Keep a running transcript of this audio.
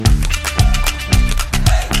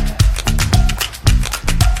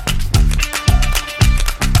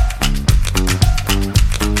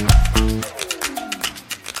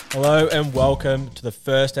Hello and welcome to the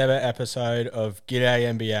first ever episode of Gday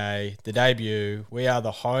NBA, the debut. We are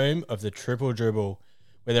the home of the triple dribble,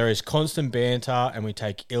 where there is constant banter and we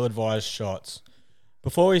take ill-advised shots.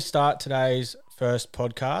 Before we start today's first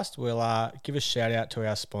podcast, we'll give a shout out to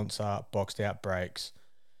our sponsor, Boxed Out Breaks.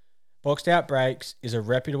 Boxed Out Breaks is a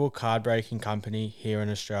reputable card breaking company here in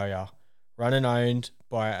Australia, run and owned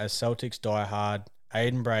by a Celtics diehard.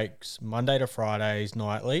 Aiden breaks Monday to Fridays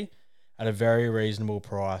nightly at a very reasonable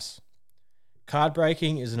price. Card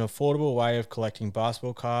breaking is an affordable way of collecting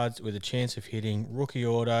basketball cards with a chance of hitting rookie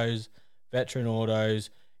autos, veteran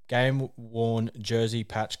autos, game-worn jersey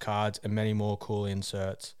patch cards, and many more cool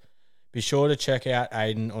inserts. Be sure to check out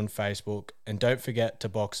Aiden on Facebook and don't forget to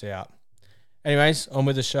box out. Anyways, on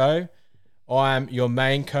with the show. I am your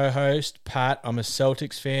main co-host, Pat. I'm a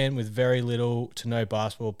Celtics fan with very little to no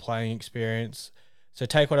basketball playing experience, so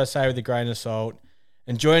take what I say with a grain of salt.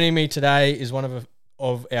 And joining me today is one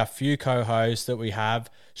of our few co-hosts that we have,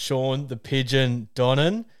 Shaun the Pigeon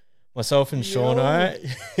Donnan, myself and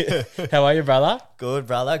Shauno. How are you, brother? Good,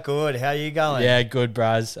 brother. Good. How are you going? Yeah, good,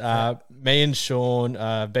 bros. Me and Shaun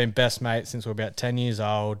have been best mates since we're about 10 years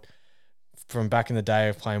old, from back in the day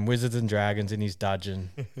of playing Wizards and Dragons in his dungeon.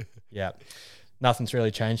 Yeah. Nothing's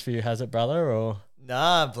really changed for you, has it, brother? Or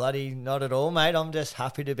Nah, bloody not at all, mate. I'm just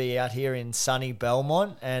happy to be out here in sunny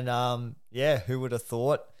Belmont. And, who would have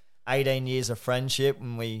thought 18 years of friendship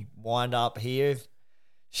and we wind up here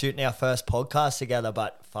shooting our first podcast together.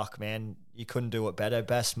 But, fuck, man, you couldn't do it better.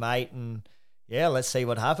 Best mate. And, yeah, let's see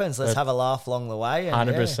what happens. Let's have a laugh along the way. And,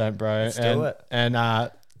 100%, bro. Let's do it.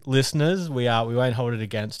 And listeners, we won't hold it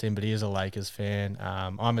against him, but he is a Lakers fan.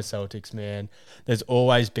 I'm a Celtics man. There's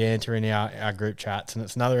always banter in our group chats, and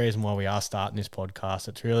it's another reason why we are starting this podcast.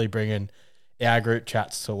 It's really bringing our group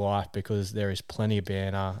chats to life because there is plenty of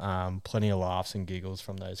banter, plenty of laughs and giggles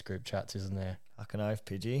from those group chats, isn't there? Fucking oath,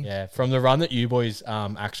 Pidgey. Yeah, from the run that you boys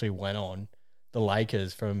actually went on, the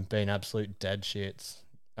Lakers, from being absolute dead shits,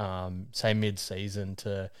 say mid-season,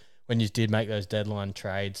 to when you did make those deadline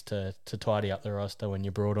trades to tidy up the roster, when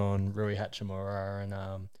you brought on Rui Hachimura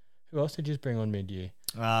and who else did you bring on mid-year?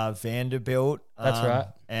 Vanderbilt. That's right.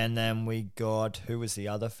 And then we got, who was the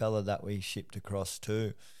other fella that we shipped across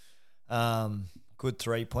to? Good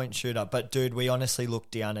 3-point shooter. But, dude, we honestly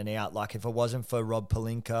looked down and out. Like, if it wasn't for Rob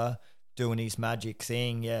Pelinka doing his magic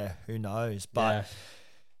thing, yeah, who knows? But Yeah.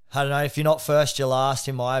 I don't know. If you're not first, you're last,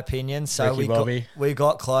 in my opinion. So we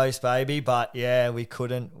got close, baby. But yeah, we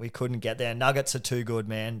couldn't get there. Nuggets are too good,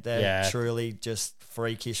 man. They're truly just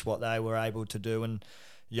freakish what they were able to do. And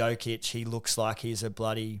Jokic, he looks like he's a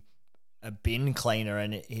bin cleaner,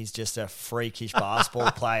 and he's just a freakish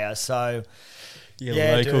basketball player. So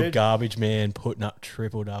Local dude. garbage man putting up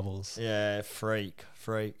triple doubles. Yeah, freak.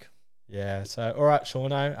 Yeah, so all right,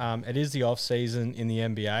 Shauno, it is the off season in the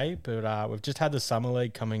NBA, but we've just had the summer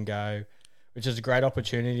league come and go, which is a great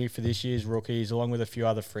opportunity for this year's rookies, along with a few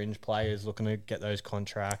other fringe players looking to get those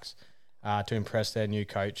contracts to impress their new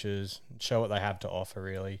coaches, show what they have to offer,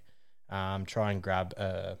 really. Try and grab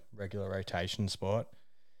a regular rotation spot.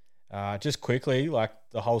 Just quickly, like,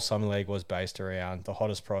 the whole summer league was based around the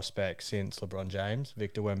hottest prospect since LeBron James,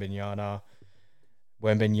 Victor Wembanyama.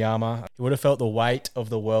 He would have felt the weight of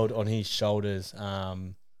the world on his shoulders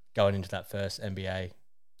going into that first NBA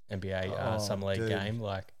summer league game.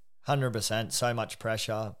 Like, 100%, so much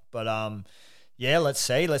pressure. But let's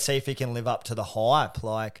see if he can live up to the hype.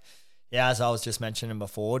 Like, yeah, as I was just mentioning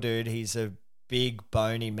before, dude, he's a big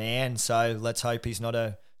bony man. So let's hope he's not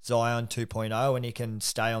a Zion 2.0 and he can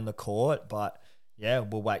stay on the court. But yeah,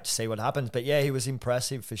 we'll wait to see what happens. But yeah, he was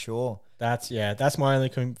impressive for sure. That's my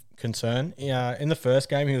only concern. Yeah, in the first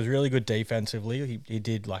game, he was really good defensively. He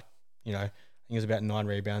did, like, I think it was about 9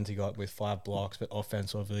 rebounds he got with 5 blocks, but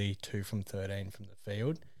offensively 2 from 13 from the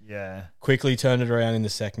field. Yeah. Quickly turned it around in the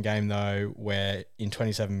second game, though, where in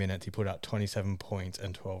 27 minutes he put up 27 points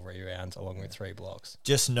and 12 rebounds along with 3 blocks.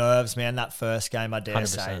 Just nerves, man. That first game, I dare 100%.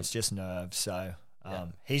 say, it's just nerves. So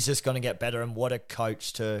he's just going to get better, and what a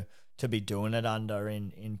coach to be doing it under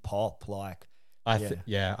in Pop. Like, I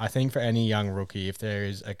think for any young rookie, if there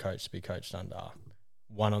is a coach to be coached under,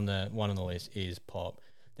 one on the list is Pop.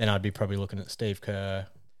 Then I'd be probably looking at Steve Kerr.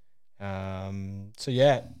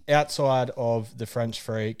 Outside of the French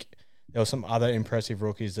Freak, there were some other impressive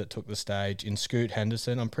rookies that took the stage. In Scoot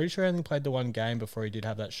Henderson, I'm pretty sure he only played the one game before he did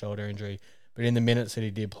have that shoulder injury, but in the minutes that he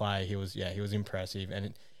did play, he was impressive,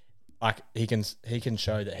 and he can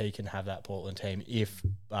show that he can have that Portland team if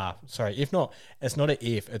not, it's not a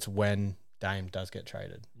if, it's when Dame does get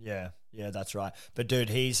traded. Yeah, that's right. But dude,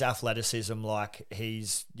 his athleticism, like,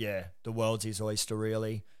 he's the world's his oyster,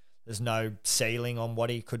 really. There's no ceiling on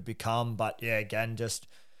what he could become. But yeah, again, just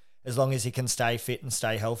as long as he can stay fit and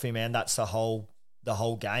stay healthy, man, that's the whole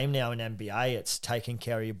game now in NBA. It's taking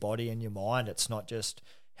care of your body and your mind. It's not just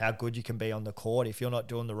how good you can be on the court. If you're not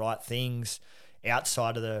doing the right things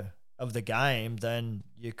outside of the game, then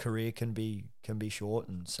your career can be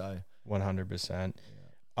shortened. So 100%.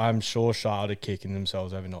 I'm sure Charlotte are kicking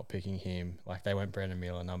themselves over not picking him. Like, they went Brandon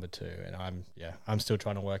Miller number 2, and I'm still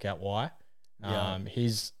trying to work out why.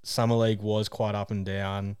 His summer league was quite up and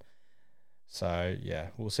down. So yeah,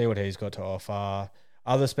 we'll see what he's got to offer.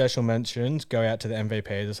 Other special mentions go out to the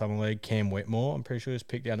MVP of the summer league, Cam Whitmore. I'm pretty sure he was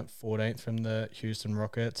picked down at 14th from the Houston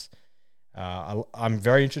Rockets. I'm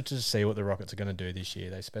very interested to see what the Rockets are going to do this year.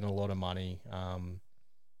 They spent a lot of money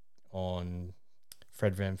on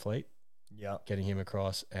Fred VanVleet. Yeah, getting him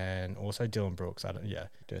across, and also Dylan Brooks. Anyway.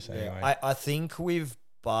 I think with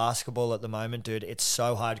basketball at the moment, dude, it's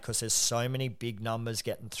so hard because there's so many big numbers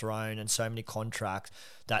getting thrown and so many contracts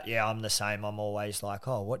that, I'm the same. I'm always like,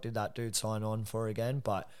 oh, what did that dude sign on for again?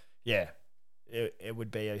 But yeah, it would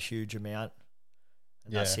be a huge amount,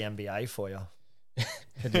 and that's the NBA for you.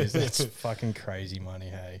 It is. It's fucking crazy money,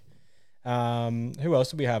 hey. Who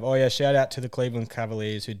else do we have? Oh yeah, shout out to the Cleveland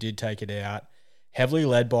Cavaliers who did take it out. Heavily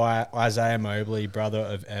led by Isaiah Mobley, brother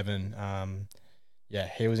of Evan.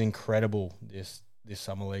 He was incredible this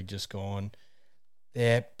summer league just gone.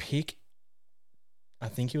 Their pick, I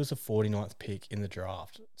think he was the 49th pick in the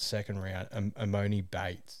draft, second round, Amoni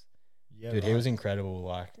Bates. Yeah, dude, he was incredible.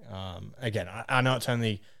 Like, again, I know it's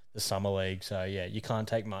only the summer league, so yeah, you can't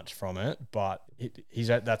take much from it, but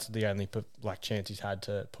that's the only chance he's had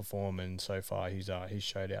to perform, and so far he's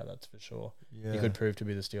showed out. That's for sure. Yeah. He could prove to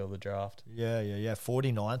be the steal of the draft. Yeah.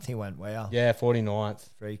 49th he went. Wow. Yeah, 49th.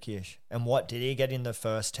 Freakish. And what did he get in the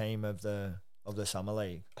first team of the summer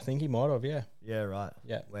league? I think he might have. Yeah. Yeah. Right.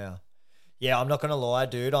 Yeah. Wow. Yeah, I'm not going to lie,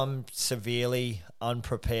 dude. I'm severely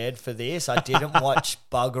unprepared for this. I didn't watch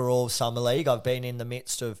bugger all summer league. I've been in the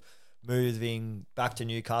midst of moving back to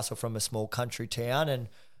Newcastle from a small country town,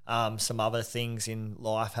 and some other things in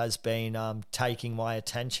life has been taking my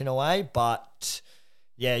attention away. But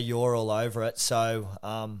yeah, you're all over it. So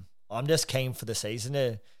I'm just keen for the season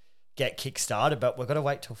to get kick-started, but we've got to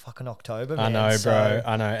wait till fucking October, man. I know, bro.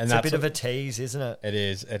 I know. And it's a bit of a tease, isn't it? It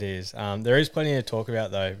is. There is plenty to talk about,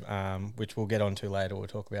 though, which we'll get onto later. We'll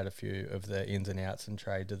talk about a few of the ins and outs and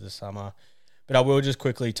trades of the summer. But I will just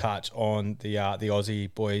quickly touch on the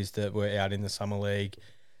Aussie boys that were out in the summer league.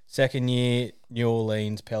 Second year, New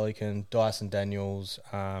Orleans Pelican, Dyson Daniels.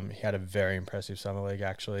 He had a very impressive summer league,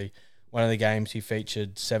 actually. One of the games he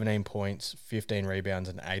featured 17 points, 15 rebounds,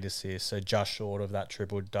 and 8 assists, so just short of that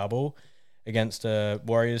triple-double against a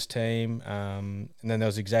Warriors team. And then there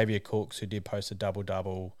was Xavier Cooks, who did post a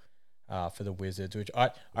double-double for the Wizards, which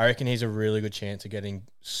I reckon he's a really good chance of getting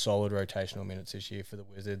solid rotational minutes this year for the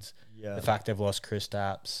Wizards. Yeah. The fact they've lost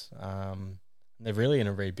Kristaps, they're really in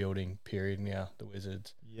a rebuilding period now, the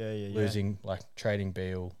Wizards. Yeah. Losing, trading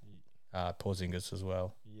Beal, Porzingis as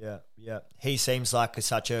well. Yeah. He seems like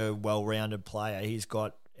such a well-rounded player. He's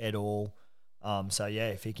got it all. So, yeah,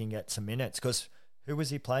 if he can get some minutes. Because who was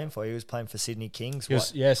he playing for? He was playing for Sydney Kings,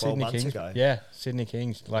 12 Sydney months Kings ago. Yeah, Sydney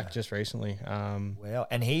Kings, just recently. Wow.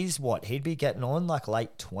 And he's what? He'd be getting on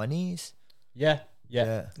late 20s? Yeah.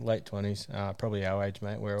 Late 20s. Probably our age,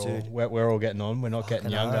 mate. We're all getting on. We're not getting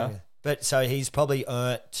younger. But so he's probably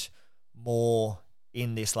earned more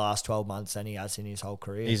in this last 12 months than he has in his whole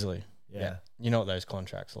career. Easily. Yeah. You know what those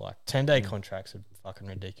contracts are like. 10-day contracts are fucking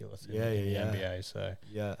ridiculous in the NBA. So,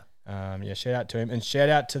 shout out to him. And shout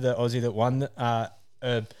out to the Aussie that won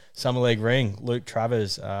the Summer League ring, Luke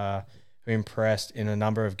Travers, who impressed in a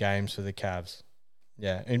number of games for the Cavs.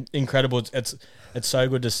 Yeah, incredible. It's so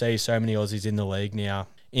good to see so many Aussies in the league now.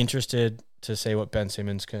 Interested to see what Ben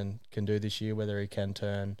Simmons can do this year, whether he can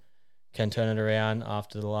turn it around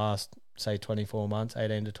after the last, say, 24 months,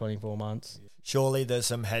 18 to 24 months. Surely there's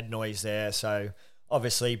some head noise there. So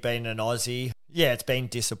obviously being an Aussie, it's been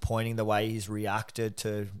disappointing the way he's reacted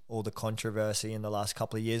to all the controversy in the last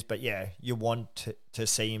couple of years. But yeah, you want to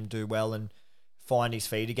see him do well and find his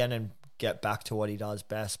feet again and get back to what he does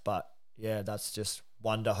best. But yeah, that's just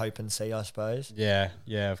one to hope and see, I suppose. Yeah,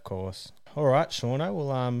 of course. All right, Shauno,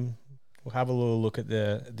 we'll have a little look at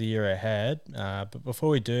the year ahead. But before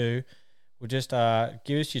we do, we'll just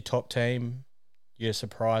give us your top team, your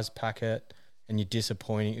surprise packet, and your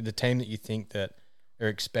the team that you think that are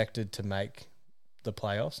expected to make the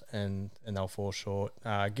playoffs and they'll fall short.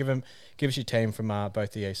 Give us your team from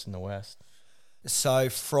both the East and the West. So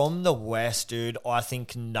from the West, dude, I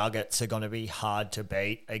think Nuggets are going to be hard to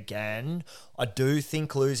beat again. I do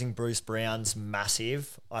think losing Bruce Brown's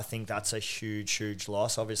massive. I think that's a huge, huge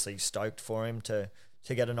loss. Obviously stoked for him to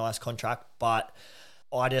get a nice contract, but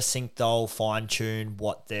I just think they'll fine-tune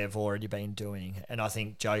what they've already been doing. And I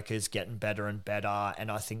think Joker's getting better and better.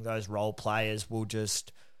 And I think those role players will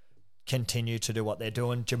just continue to do what they're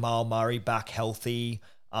doing. Jamal Murray back healthy.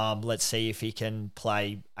 Let's see if he can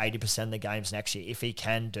play 80% of the games next year. If he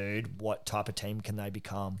can, dude, what type of team can they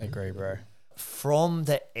become? Agree, bro. From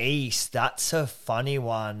the East, that's a funny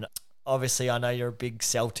one. Obviously, I know you're a big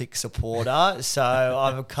Celtic supporter, so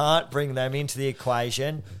I can't bring them into the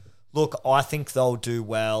equation. Look, I think they'll do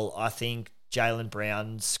well. I think Jaylen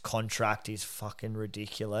Brown's contract is fucking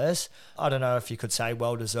ridiculous. I don't know if you could say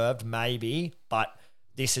well-deserved, maybe, but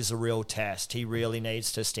this is a real test. He really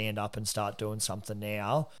needs to stand up and start doing something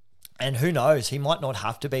now. And who knows, he might not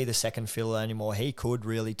have to be the second fiddle anymore. He could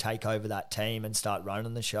really take over that team and start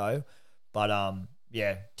running the show. But,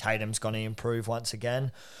 yeah, Tatum's going to improve once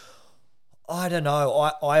again. I don't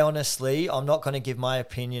know. I honestly, I'm not going to give my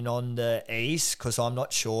opinion on the East because I'm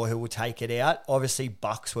not sure who will take it out. Obviously,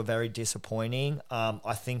 Bucks were very disappointing.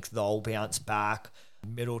 I think they'll bounce back.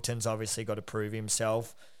 Middleton's obviously got to prove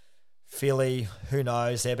himself. Philly, who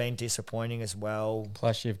knows? They've been disappointing as well.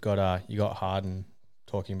 Plus, you got Harden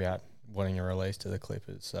talking about wanting a release to the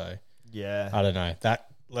Clippers. So yeah, I don't know that.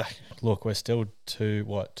 Look, we're still 2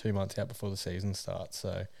 months out before the season starts.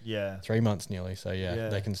 So yeah, 3 months nearly. So yeah,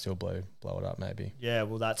 they can still blow it up maybe. Yeah,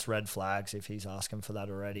 well, that's red flags if he's asking for that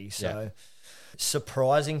already. So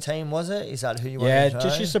surprising team, was it? Is that who you wanted to know?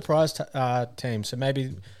 Just your surprise team. So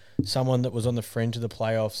maybe someone that was on the fringe of the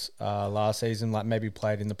playoffs last season, like maybe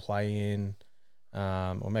played in the play-in,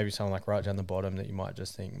 or maybe someone like right down the bottom that you might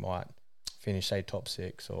just think might finish, say, top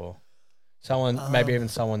 6, or someone, maybe even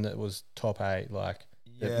someone that was top 8, like.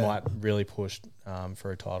 It might really push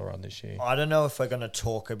for a title run this year. I don't know if we're going to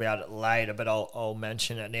talk about it later, but I'll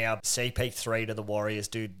mention it now. CP3 to the Warriors,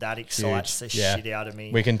 dude, that excites the shit out of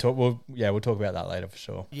me. We can talk. We'll talk about that later for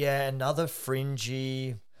sure. Yeah, another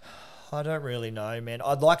fringy. I don't really know, man.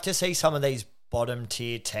 I'd like to see some of these bottom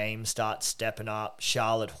tier teams start stepping up.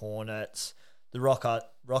 Charlotte Hornets, the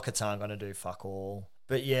Rockets aren't going to do fuck all.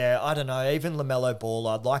 But yeah, I don't know. Even LaMelo Ball,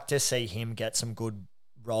 I'd like to see him get some good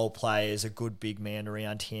role players, a good big man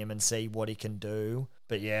around him and see what he can do.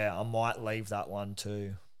 But yeah, I might leave that one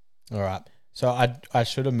too. All right. So I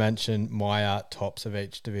should have mentioned my tops of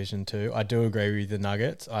each division too. I do agree with the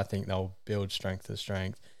Nuggets. I think they'll build strength to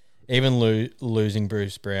strength. Even losing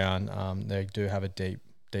Bruce Brown, they do have a deep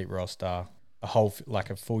roster.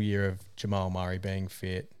 A full year of Jamal Murray being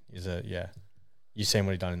fit is you've seen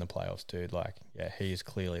what he's done in the playoffs, dude. Like, yeah, he is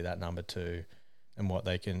clearly that number 2, and what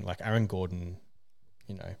they can, like Aaron Gordon.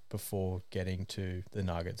 You know, before getting to the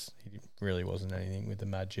Nuggets, he really wasn't anything with the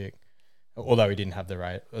Magic, although he didn't have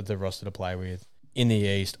the roster to play with. In the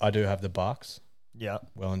East, I do have the Bucks. Yeah,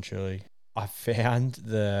 well and truly. I found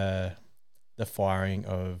the firing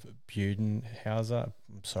of Budenhauser.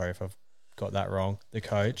 I'm sorry if I've got that wrong. The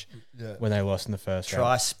coach, when they lost in the first round.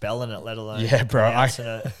 Try spelling it, let alone bro.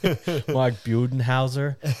 it. Like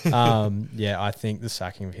Budenhauser. I think the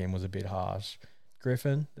sacking of him was a bit harsh.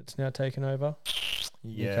 Griffin, that's now taken over.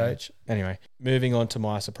 Yeah. Coach. Anyway, moving on to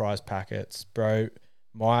my surprise packets. Bro,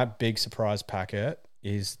 my big surprise packet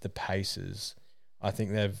is the Pacers. I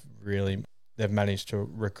think they've managed to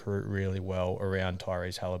recruit really well around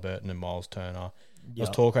Tyrese Halliburton and Miles Turner. There was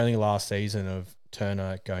talk only last season of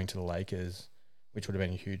Turner going to the Lakers, which would have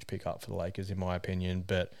been a huge pickup for the Lakers in my opinion.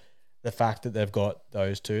 But the fact that they've got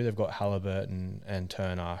those two, they've got Halliburton and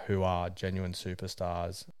Turner, who are genuine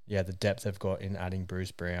superstars. Yeah, the depth they've got in adding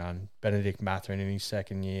Bruce Brown, Benedict Mathurin in his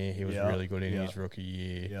second year, he was really good in his rookie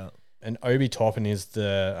year. Yeah. And Obi Toppin is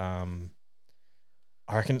the,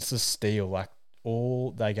 I reckon it's the steal. Like, all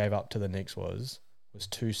they gave up to the Knicks was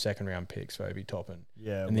 2 second-round picks for Obi Toppin.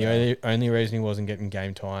 Yeah, and the only reason he wasn't getting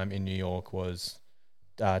game time in New York was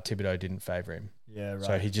Thibodeau didn't favour him. Yeah, right.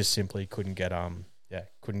 So he just simply couldn't get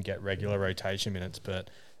regular rotation minutes. But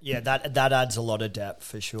yeah, that adds a lot of depth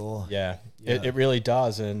for sure. Yeah. It really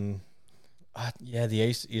does. And the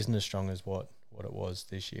East isn't as strong as what it was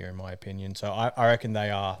this year, in my opinion. So I reckon they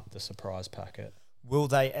are the surprise packet. Will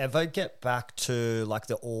they ever get back to like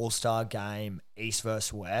the All-Star game, East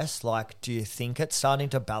versus West? Like, do you think it's starting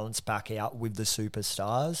to balance back out with the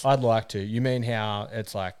superstars? I'd like to. You mean how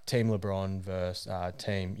it's like Team LeBron versus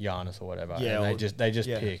Team Giannis or whatever? Yeah, and they just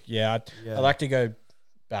pick. Yeah, I'd like to go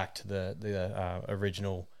back to the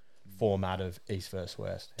original format of East versus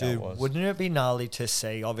West. Dude, wouldn't it be gnarly to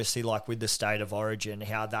see, obviously, like with the State of Origin,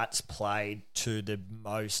 how that's played to the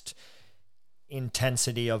most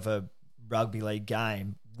intensity of a rugby league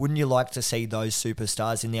game? Wouldn't you like to see those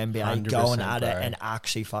superstars in the NBA going at it and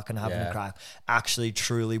actually fucking having a crack, actually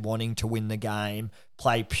truly wanting to win the game,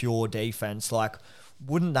 play pure defense? Like,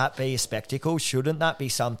 wouldn't that be a spectacle? Shouldn't that be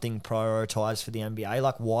something prioritized for the NBA?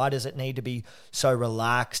 Like, why does it need to be so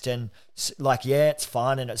relaxed and like, yeah, it's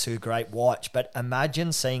fun and it's a great watch, but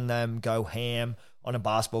imagine seeing them go ham on a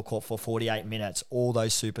basketball court for 48 minutes, all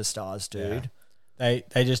those superstars, dude. Yeah.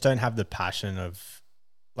 They just don't have the passion of,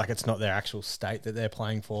 like, it's not their actual state that they're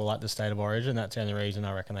playing for, like the state of origin. That's the only reason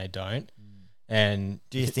I reckon they don't. And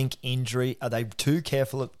do you think are they too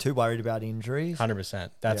worried about injuries?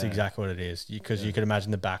 100%. That's exactly what it is. Because you could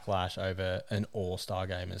imagine the backlash over an all-star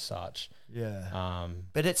game as such. Yeah.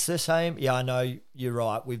 But it's the same. Yeah, I know you're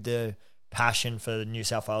right with the passion for New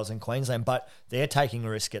South Wales and Queensland, but they're taking a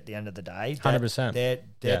risk at the end of the day. 100%.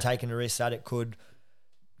 They're taking a risk that it could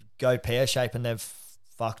go pear-shaped and they've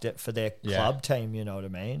fucked it for their club team, you know what I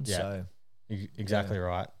mean? Yeah. So exactly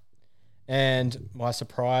right. And my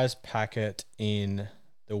surprise packet in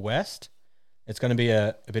the West, it's going to be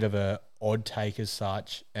a bit of a odd take as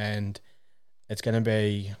such, and it's going to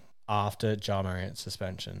be after Ja Morant's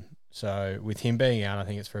suspension. So with him being out, I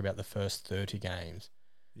think it's for about the first 30 games,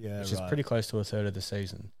 which is pretty close to a third of the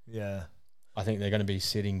season. Yeah. I think they're going to be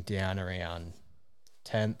sitting down around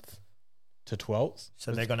 10th to 12th.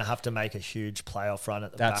 So they're going to have to make a huge playoff run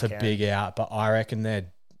at the back end. That's a big out, but I reckon their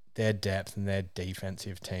depth and their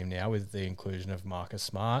defensive team now with the inclusion of Marcus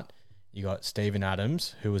Smart. You got Steven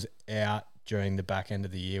Adams, who was out during the back end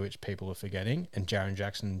of the year, which people are forgetting, and Jaren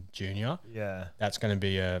Jackson Jr. Yeah. That's going to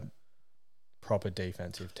be a proper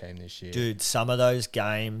defensive team this year. Dude, some of those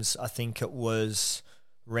games, I think it was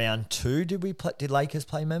round 2. Did Lakers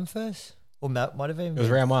play Memphis? Or might have even. It was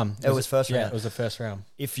round 1. It was first round. Yeah, it was the first round.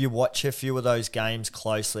 If you watch a few of those games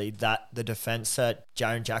closely, that the defense that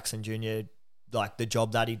Jaren Jackson Jr., like the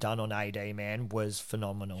job that he done on AD, man, was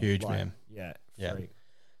phenomenal. Huge, man. Yeah.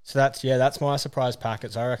 So that's my surprise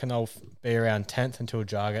packets. I reckon they'll be around 10th until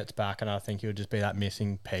Ja gets back, and I think he'll just be that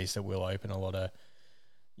missing piece that will open a lot of,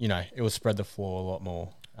 it will spread the floor a lot more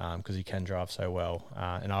because he can drive so well.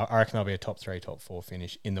 And I reckon there'll be a top 3, top 4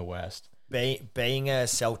 finish in the West. Being a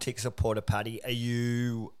Celtic supporter, Paddy, are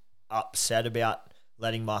you upset about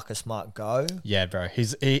letting Marcus Smart go? Yeah, bro.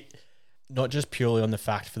 He not just purely on the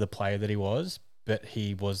fact for the player that he was, but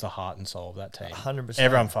he was the heart and soul of that team. 100%.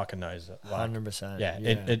 Everyone fucking knows it. 100%. Yeah,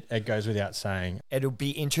 it goes without saying. It'll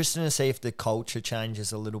be interesting to see if the culture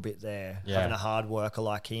changes a little bit there. Yeah. Having a hard worker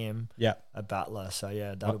like him. Yeah. A battler. So,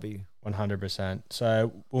 yeah, that'll be... 100%.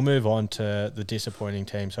 So, we'll move on to the disappointing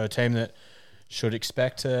team. So, a team that should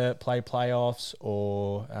expect to play playoffs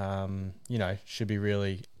or, should be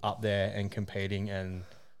really up there and competing, and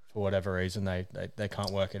for whatever reason they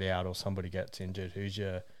can't work it out or somebody gets injured. Who's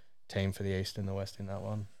your team for the East and the West in that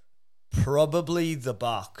one? Probably the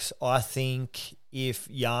Bucks. I think if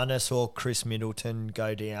Giannis or Chris Middleton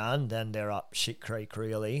go down, then they're up shit creek,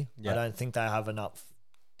 really. Yep. I don't think they have enough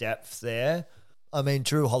depth there. I mean,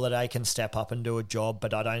 Drew Holiday can step up and do a job,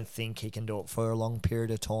 but I don't think he can do it for a long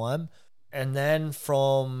period of time. And then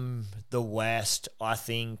from the West, I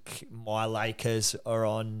think my Lakers are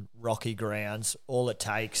on rocky grounds. All it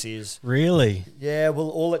takes is... Really? Yeah, well,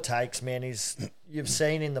 all it takes, man, is you've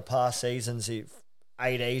seen in the past seasons if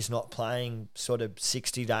AD's not playing sort of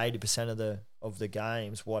 60 to 80% of the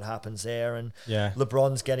games, what happens there. And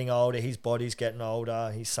LeBron's getting older, his body's getting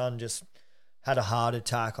older, his son just had a heart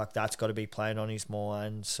attack. Like, that's got to be playing on his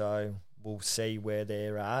mind. So... we'll see where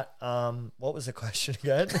they're at. What was the question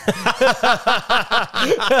again?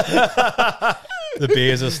 The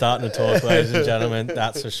beers are starting to talk, ladies and gentlemen.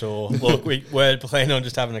 That's for sure. Look, we're planning on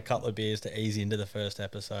just having a couple of beers to ease into the first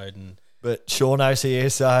episode, but Shauno's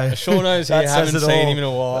here, so Shauno's here. Haven't seen him in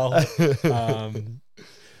a while.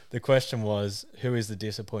 The question was, who is the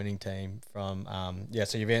disappointing team from,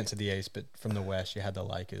 so you've answered the East, but from the West, you had the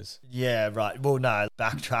Lakers. Yeah, right. Well, no,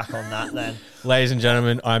 backtrack on that then. Ladies and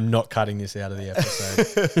gentlemen, I'm not cutting this out of the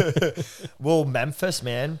episode. Well, Memphis,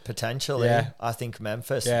 man, potentially. Yeah. I think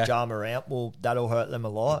Memphis, Ja Morant, that'll hurt them a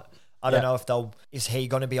lot. I don't know is he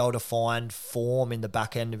going to be able to find form in the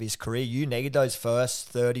back end of his career? You need those first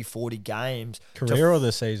 30, 40 games. Career or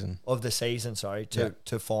the season? Of the season, sorry,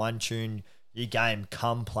 to fine-tune your game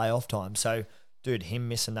come playoff time. So, dude, him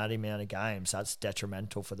missing that amount of games, that's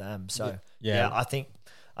detrimental for them. So, I think,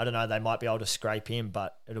 I don't know, they might be able to scrape him,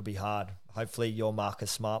 but it'll be hard. Hopefully your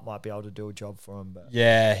Marcus Smart might be able to do a job for him. But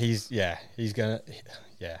his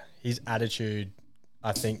attitude,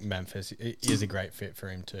 I think Memphis is a great fit for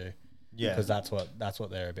him too. Yeah, because that's what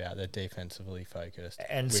they're about. They're defensively focused,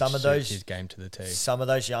 and some of those his game to the T. Some of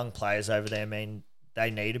those young players over there, they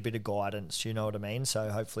need a bit of guidance, you know what I mean? So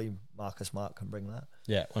hopefully Marcus Smart can bring that.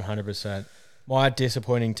 Yeah, 100%. My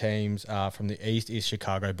disappointing teams from the East is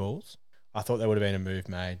Chicago Bulls. I thought there would have been a move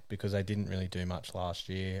made because they didn't really do much last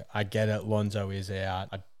year. I get it. Lonzo is out.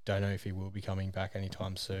 I don't know if he will be coming back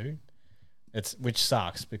anytime soon. Which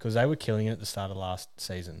sucks because they were killing it at the start of last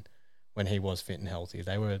season when he was fit and healthy.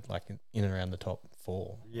 They were like in and around the top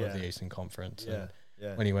 4 of the Eastern Conference. Yeah.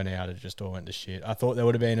 And when he went out, it just all went to shit. I thought there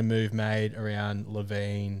would have been a move made around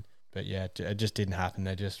Levine, but yeah, it just didn't happen.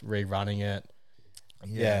 They're just rerunning it.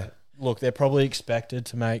 Yeah. Look, they're probably expected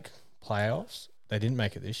to make playoffs. They didn't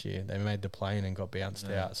make it this year. They made the play-in and got bounced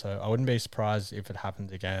out. So I wouldn't be surprised if it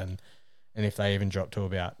happened again and if they even dropped to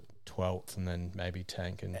about 12th and then maybe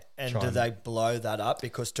tank and do they blow that up?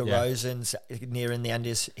 Because DeRozan's nearing the end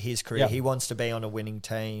of his career. He wants to be on a winning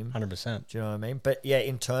team. 100%. Do you know what I mean? But yeah,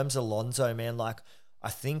 in terms of Lonzo, man, like I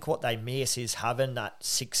think what they miss is having that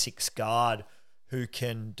 6'6" guard who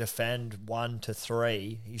can defend 1 to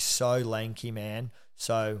 3. He's so lanky, man.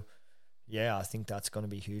 So yeah, I think that's going to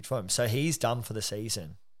be huge for him. So he's done for the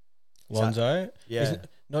season. Lonzo? He's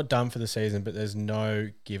not done for the season, but there's no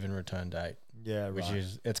given return date. Yeah, right. Which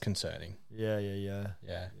is, it's concerning. Yeah.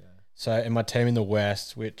 So in my team in the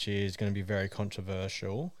West, which is going to be very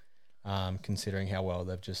controversial, considering how well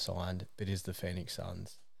they've just signed, but is the Phoenix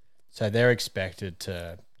Suns. So they're expected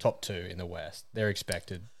to top 2 in the West. They're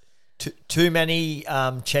expected. Too many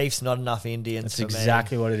Chiefs, not enough Indians. That's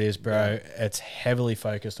exactly what it is, bro. Yeah. It's heavily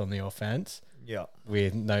focused on the offense. Yeah.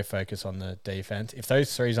 With no focus on the defense. If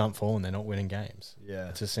those threes aren't falling, they're not winning games. Yeah.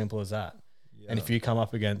 It's as simple as that. Yeah. And if you come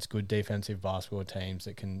up against good defensive basketball teams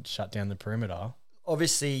that can shut down the perimeter.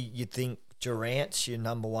 Obviously, you'd think Durant's your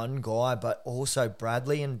number 1 guy, but also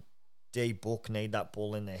Bradley and D Book need that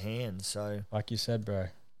ball in their hands. So, like you said, bro,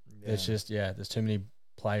 it's just, there's too many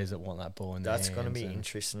players that want that ball in their hands. That's going to be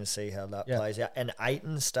interesting to see how that plays out. And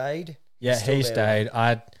Ayton stayed. Yeah, he stayed.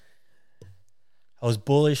 I was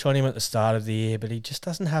bullish on him at the start of the year, but he just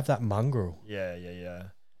doesn't have that mongrel. Yeah.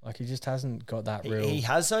 Like, he just hasn't got that real... He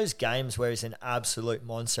has those games where he's an absolute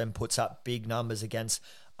monster and puts up big numbers against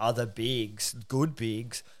other bigs, good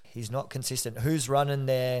bigs. He's not consistent. Who's running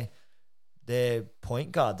their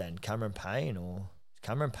point guard then? Cameron Payne, or is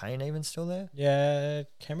Cameron Payne even still there? Yeah,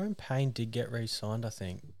 Cameron Payne did get re-signed, I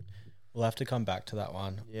think. We'll have to come back to that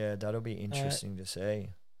one. Yeah, that'll be interesting to see.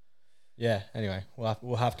 Yeah, anyway,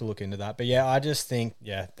 we'll have to look into that. But yeah, I just think,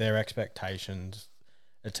 their expectations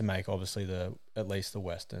are to make obviously at least the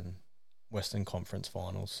Western Conference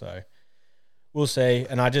Finals. So we'll see.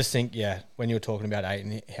 And I just think, when you were talking about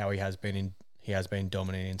Ayton, how he has been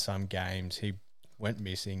dominant in some games, he went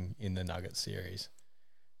missing in the Nuggets series.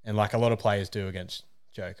 And like a lot of players do against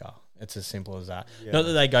Joker. It's as simple as that. Yeah. Not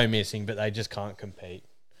that they go missing, but they just can't compete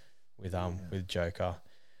with Joker.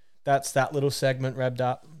 That's that little segment wrapped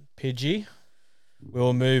up, Pidgey.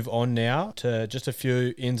 We'll move on now to just a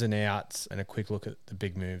few ins and outs and a quick look at the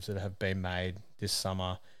big moves that have been made this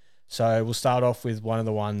summer. So we'll start off with one of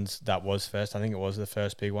the ones that was first. I think it was the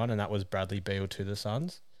first big one, and that was Bradley Beal to the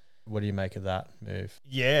Suns. What do you make of that move?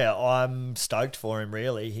 Yeah, I'm stoked for him,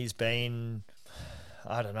 really. He's been,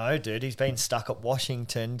 I don't know, dude. He's been stuck at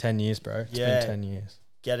Washington. 10 years, bro. It's been 10 years.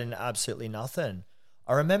 Getting absolutely nothing.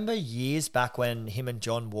 I remember years back when him and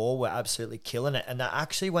John Wall were absolutely killing it, and they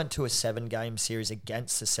actually went to a 7-game series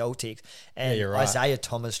against the Celtics, and you're right. Isaiah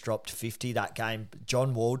Thomas dropped 50 that game.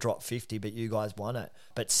 John Wall dropped 50, but you guys won it.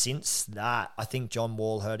 But since that, I think John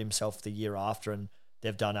Wall hurt himself the year after, and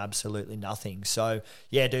they've done absolutely nothing. So,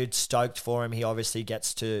 yeah, dude, stoked for him. He obviously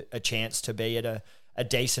gets a chance to be at a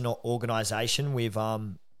decent organisation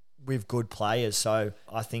with good players. So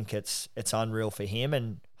I think it's unreal for him,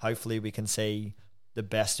 and hopefully we can see the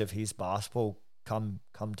best of his basketball come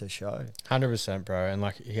to show. 100%, bro. And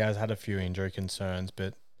like, he has had a few injury concerns,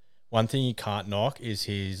 but one thing you can't knock is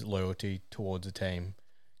his loyalty towards the team,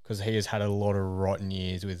 because he has had a lot of rotten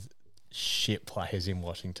years with shit players in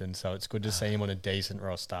Washington. So it's good to see him on a decent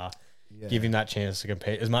roster, give him that chance to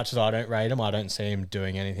compete. As much as I don't rate him, I don't see him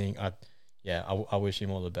doing anything. I wish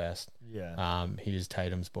him all the best. Yeah. He is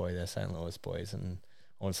Tatum's boy. They're St. Louis boys, and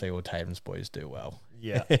I want to see all Tatum's boys do well.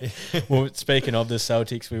 Yeah. Well, speaking of the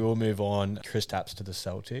Celtics, we will move on. Kristaps to the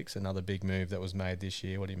Celtics, another big move that was made this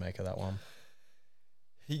year. What do you make of that one?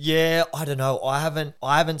 Yeah, I don't know. I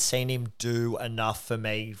haven't seen him do enough for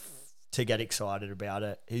me to get excited about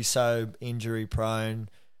it. He's so injury prone.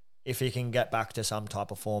 If he can get back to some type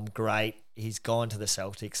of form, great. He's gone to the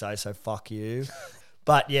Celtics, so fuck you.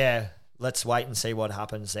 But yeah, let's wait and see what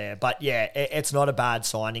happens there. But yeah, it's not a bad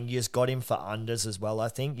signing. You just got him for unders as well, I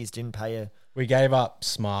think. You didn't pay We gave up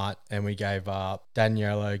Smart, and we gave up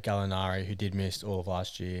Danilo Gallinari, who did miss all of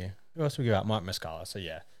last year. Who else did we give up? Mike Muscala. So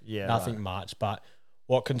yeah, nothing much. But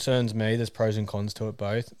what concerns me, there's pros and cons to it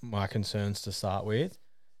both. My concerns to start with,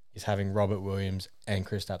 is having Robert Williams and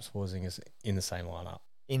Kristaps Porzingis in the same lineup.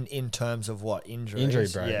 In terms of what? Injuries? Injury,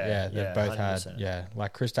 bro. Yeah, they've both 100%. had,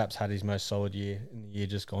 like Kristaps had his most solid year in the year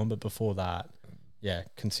just gone, but before that,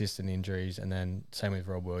 consistent injuries, and then same with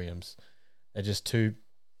Rob Williams. They're just two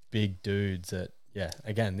big dudes that,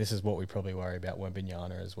 again, this is what we probably worry about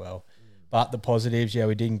Wembanyama as well. But the positives,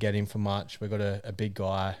 we didn't get him for much. We've got a big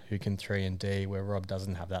guy who can 3 and D, where Rob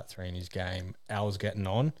doesn't have that 3 in his game. Al's getting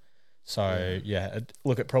on. So,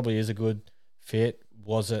 look, it probably is a good fit.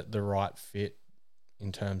 Was it the right fit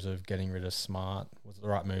in terms of getting rid of Smart? Was it the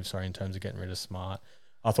right move, in terms of getting rid of Smart?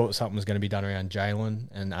 I thought something was going to be done around Jalen,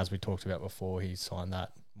 and as we talked about before, he signed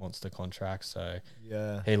that monster contract. So,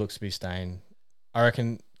 he looks to be staying. I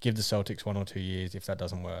reckon give the Celtics 1 or 2 years. If that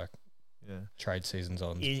doesn't work, trade season's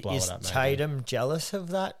on. Is Tatum jealous of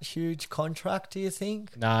that huge contract, do you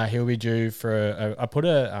think? Nah, he'll be due for I put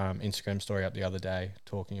a Instagram story up the other day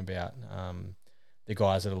talking about the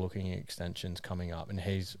guys that are looking at extensions coming up, and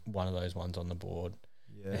he's one of those ones on the board.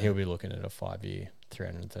 Yeah. And he'll be looking at a 5-year,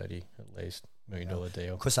 $330 at least $1 million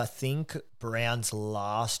deal. Because I think Brown's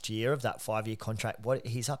last year of that 5-year contract,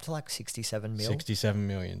 he's up to like 67 mil. 67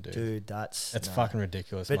 million, dude. Dude, that's fucking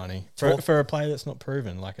ridiculous money for a player that's not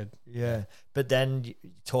proven. But then you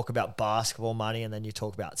talk about basketball money, and then you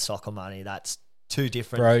talk about soccer money. That's two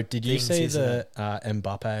different. Bro, did you see the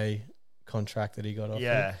Mbappe contract that he got offered?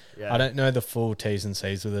 Yeah. I don't know the full T's and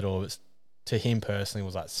C's with it all, but to him personally, it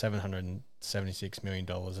was like $776 million,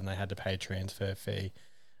 and they had to pay a transfer fee,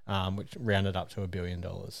 which rounded up to $1 billion.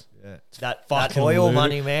 Yeah, that oil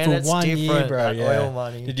money, man. For it's 1 different. year, bro. Oil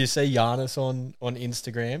money. Did you see Giannis on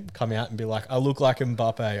Instagram come out and be like, "I look like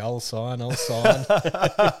Mbappe. I'll sign."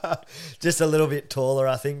 Just a little bit taller,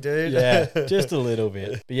 I think, dude. Yeah, just a little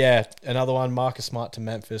bit. But another one, Marcus Smart to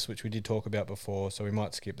Memphis, which we did talk about before, so we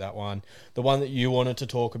might skip that one. The one that you wanted to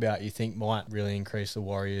talk about, you think might really increase the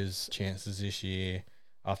Warriors' chances this year.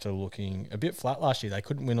 After looking a bit flat last year, they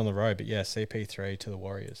couldn't win on the road, but CP3 to the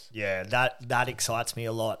Warriors. Yeah, that excites me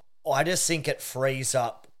a lot. I just think it frees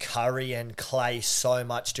up Curry and Clay so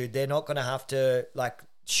much, dude. They're not going to have to,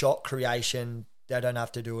 shot creation, they don't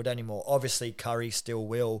have to do it anymore. Obviously, Curry still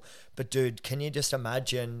will. But, dude, can you just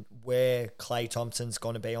imagine where Klay Thompson's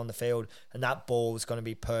going to be on the field, and that ball is going to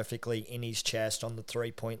be perfectly in his chest on the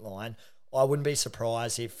three-point line? I wouldn't be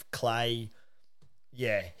surprised if Klay...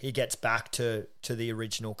 he gets back to the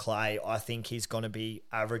original Clay. I think he's going to be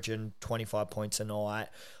averaging 25 points a night.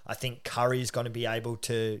 I think Curry's going to be able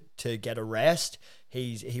to get a rest.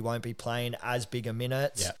 He won't be playing as big a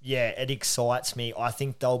minutes. Yeah, it excites me. I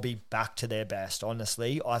think they'll be back to their best,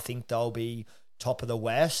 honestly. I think they'll be top of the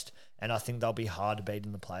West, and I think they'll be hard to beat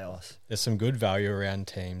in the playoffs. There's some good value around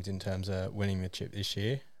teams in terms of winning the chip this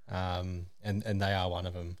year, and they are one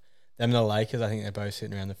of them. Them and the Lakers, I think they're both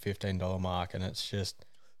sitting around the $15 mark, and it's just...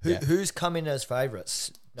 Who's coming as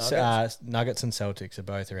favourites? Nuggets and Celtics are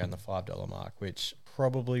both around the $5 mark, which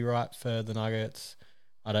probably right for the Nuggets.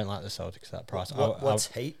 I don't like the Celtics at that price. What's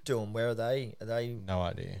Heat doing? Where are they? Are they... No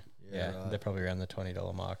idea. Yeah, right. They're probably around the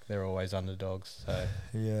 $20 mark. They're always underdogs. So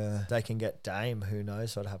they can get Dame. Who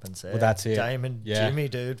knows what happens there? Well, that's it. Dame and Jimmy,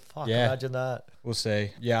 dude. Fuck, imagine that. We'll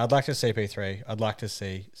see. Yeah, I'd like to see CP3. I'd like to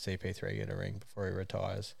see CP3 get a ring before he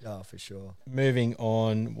retires. Oh, for sure. Moving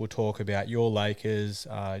on, we'll talk about your Lakers.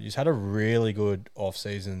 You've had a really good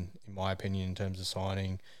offseason, in my opinion, in terms of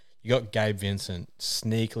signing. You got Gabe Vincent,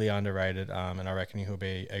 sneakily underrated, and I reckon he'll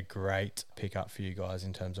be a great pickup for you guys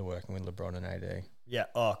in terms of working with LeBron and AD. Yeah,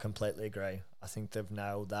 completely agree. I think they've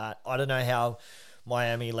nailed that. I don't know how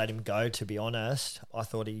Miami let him go, to be honest. I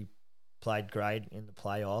thought he played great in the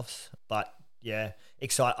playoffs. But,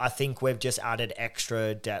 I think we've just added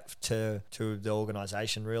extra depth to the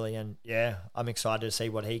organisation, really. And, I'm excited to see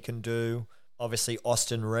what he can do. Obviously,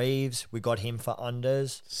 Austin Reeves, we got him for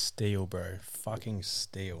unders. Steal, bro. Fucking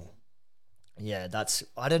steal. Yeah,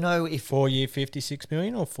 I don't know if... 4-year, $56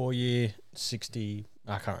 million or 4-year, 60...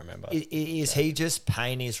 I can't remember. Is he just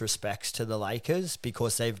paying his respects to the Lakers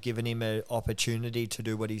because they've given him an opportunity to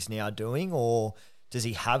do what he's now doing, or does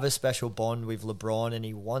he have a special bond with LeBron and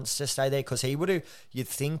he wants to stay there? Because you'd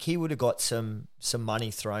think he would have got some money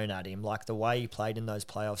thrown at him, like the way he played in those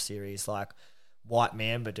playoff series, like White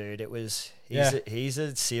Mamba, dude. He's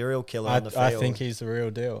a serial killer on the field. I think he's the real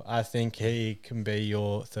deal. I think he can be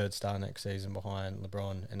your third star next season behind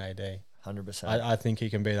LeBron and AD. 100%. I think he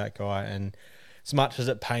can be that guy, and as much as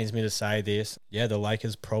it pains me to say this, the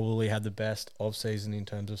Lakers probably had the best off-season in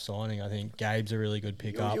terms of signing. I think Gabe's a really good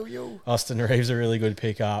pickup. Austin Reeves a really good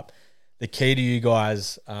pickup. The key to you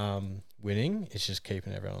guys winning is just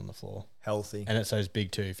keeping everyone on the floor. Healthy. And it's those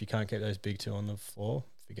big two. If you can't keep those big two on the floor,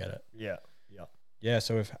 forget it. Yeah. yeah,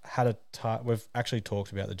 so we've actually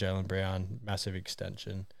talked about the Jaylen Brown massive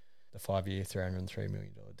extension, the 5-year, $303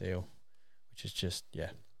 million deal, which is just,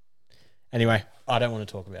 yeah. Anyway, I don't want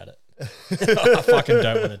to talk about it. I fucking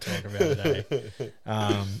don't want to talk about it.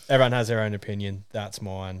 Everyone has their own opinion. That's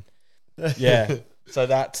mine. Yeah. So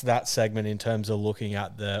that's that segment in terms of looking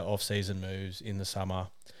at the off-season moves in the summer.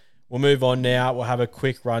 We'll move on now. We'll have a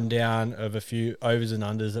quick rundown of a few overs and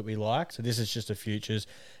unders that we like. So this is just a futures.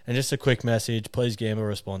 And just a quick message, please gamble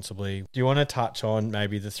responsibly. Do you want to touch on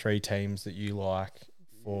maybe the 3 teams that you like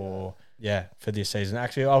for this season?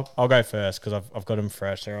 Actually, I'll go first because I've got them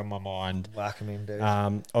fresh. They're on my mind. Whack them in, dude.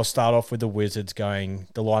 I'll start off with the Wizards going.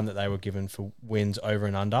 The line that they were given for wins over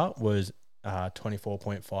and under was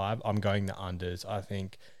 24.5. I'm going the unders. I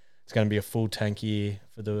think it's going to be a full tank year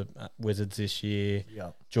for the Wizards this year.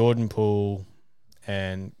 Yep. Jordan Poole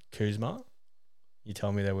and Kuzma. You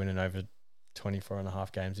tell me they're winning over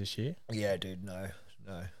 24.5 games this year? Yeah, dude. No.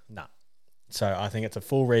 Nah. So I think it's a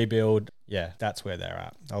full rebuild. Yeah, that's where they're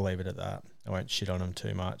at. I'll leave it at that. I won't shit on them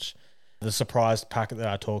too much. The surprise packet that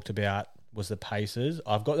I talked about was the Pacers.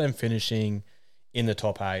 I've got them finishing in the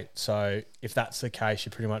top 8. So if that's the case,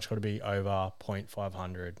 you pretty much got to be over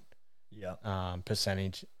 0.500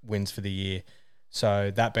 percentage wins for the year.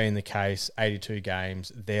 So that being the case, 82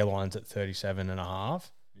 games, their line's at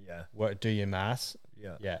 37.5. Yeah. Do your maths.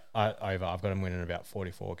 Yeah. I've got them winning about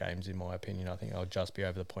 44 games in my opinion. I think I'll just be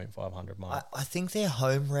over the 0.500 mark. I think their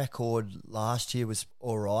home record last year was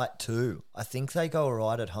all right too. I think they go all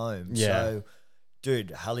right at home. Yeah. So,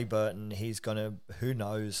 dude, Halliburton, he's going to, who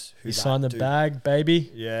knows? He signed the bag,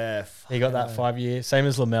 baby. Yeah. He got that 5 year. Same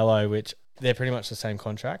as LaMelo, which they're pretty much the same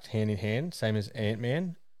contract, hand in hand. Same as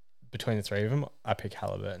Ant-Man. Between the 3 of them, I pick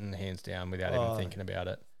Halliburton hands down without even thinking about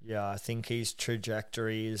it. Yeah, I think his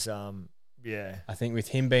trajectory is, I think with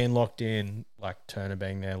him being locked in, like Turner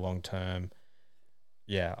being there long term,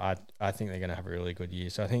 I think they're going to have a really good year.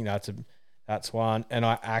 So I think that's one. And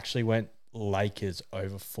I actually went Lakers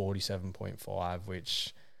over 47.5,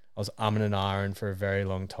 which I was umming and ahhing for a very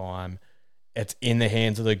long time. It's in the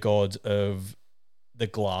hands of the gods of the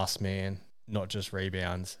glass man, not just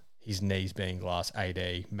rebounds. His knees being glass,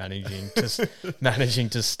 AD managing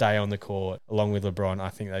to stay on the court along with LeBron. I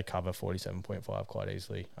think they cover 47.5 quite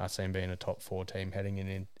easily. I see them being a top 4 team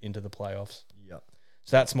heading into the playoffs. Yep.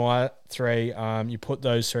 So that's my 3. You put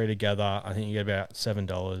those 3 together, I think you get about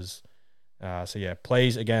 $7. So yeah,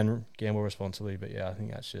 please again gamble responsibly. But yeah, I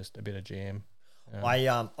think that's just a bit of jam.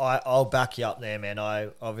 I'll back you up there, man. I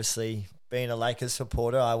obviously being a Lakers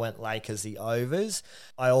supporter, I went Lakers the overs.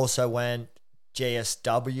 I also went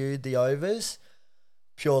GSW the overs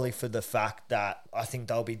purely for the fact that I think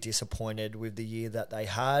they'll be disappointed with the year that they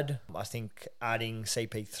had. I think adding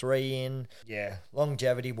CP3 in,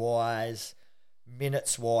 longevity wise,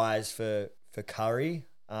 minutes wise for Curry,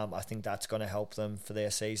 I think that's going to help them for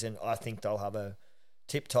their season. I think they'll have a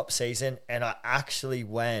tip-top season. And I actually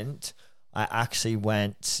went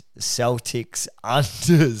Celtics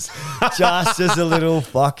unders just as a little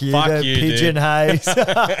fuck you Pigeon dude. Hayes.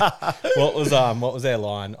 What was their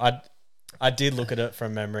line? I did look at it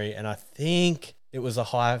from memory and I think it was a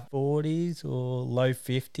high 40s or low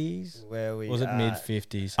 50s. Was it mid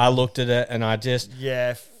 50s? I looked at it and I just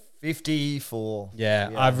 54.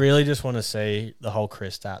 I really just want to see the whole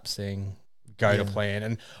Kristaps thing go to plan,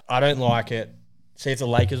 and I don't like it. See, if the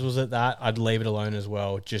Lakers was at that, I'd leave it alone as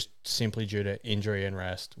well, just simply due to injury and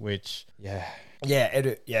rest, which,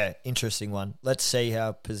 interesting one. Let's see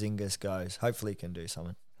how Porzingis goes. Hopefully he can do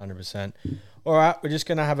something. 100%. All right, we're just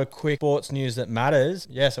going to have a quick sports news that matters.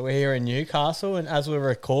 Yeah, so we're here in Newcastle, and as we're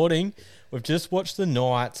recording, we've just watched the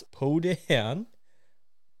Knights pull down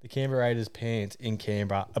the Canberra Raiders pants in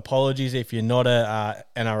Canberra. Apologies if you're not a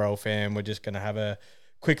NRL fan. We're just going to have a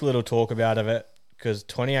quick little talk about it. Because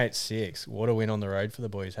 28-6, what a win on the road for the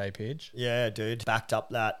boys, hey, Pidge? Yeah, dude. Backed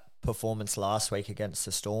up that performance last week against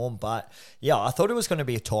the Storm. But, I thought it was going to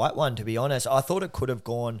be a tight one, to be honest. I thought it could have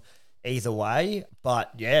gone either way.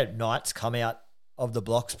 But, Knights come out of the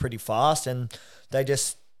blocks pretty fast and they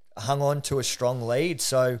just hung on to a strong lead.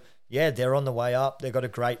 So, they're on the way up. They've got a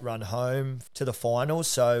great run home to the finals.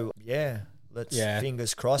 So,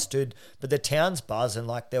 fingers crossed, dude. But the town's buzzing.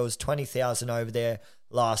 Like, there was 20,000 over there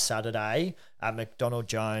last Saturday at McDonald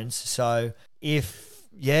Jones. So the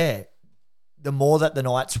more that the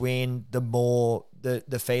Knights win, the more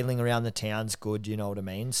the feeling around the town's good, you know what I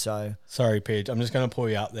mean? So sorry, Pidge, I'm just going to pull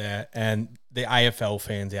you out there, and the AFL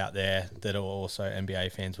fans out there that are also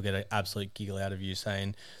NBA fans will get an absolute giggle out of you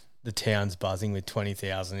saying the town's buzzing with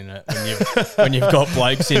 20,000 in it when you've got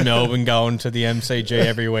blokes in Melbourne going to the MCG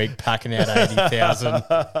every week packing out 80,000.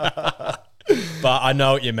 But I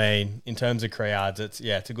know what you mean in terms of crowds. It's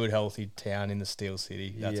a good healthy town in the Steel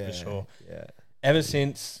City. That's for sure. Yeah. Ever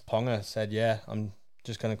since Ponga said, I'm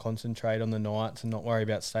just going to concentrate on the Knights and not worry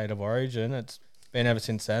about State of Origin. It's been ever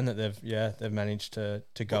since then that they've managed to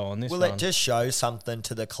go on this. Well, it just shows something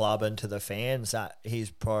to the club and to the fans that he's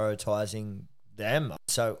prioritising them.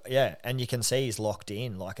 So and you can see he's locked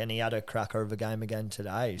in. And he had a cracker of a game again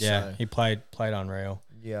today. Yeah, so. He played unreal.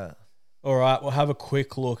 Yeah. All right, we'll have a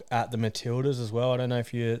quick look at the Matildas as well. I don't know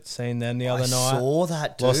if you'd seen them the other night. I saw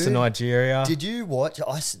that, dude. Lost to Nigeria. Did you watch?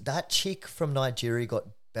 That chick from Nigeria got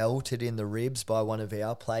belted in the ribs by one of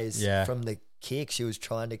our players from the kick. She was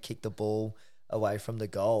trying to kick the ball away from the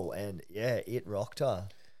goal, and it rocked her.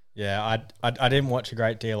 Yeah, I didn't watch a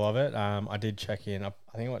great deal of it. I did check in. I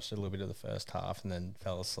think I watched a little bit of the first half and then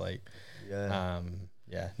fell asleep.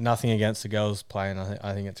 Nothing against the girls playing.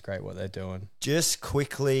 I think it's great what they're doing. Just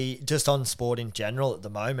quickly, just on sport in general at the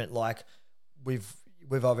moment, we've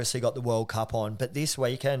obviously got the World Cup on, but this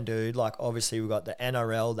weekend, dude, obviously we've got the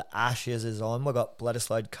NRL, the Ashes is on. We've got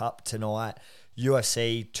Bledisloe Cup tonight,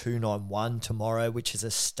 UFC 291 tomorrow, which is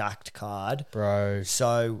a stacked card. Bro.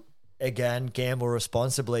 So, again, gamble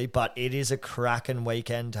responsibly, but it is a cracking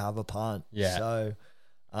weekend to have a punt. Yeah. So...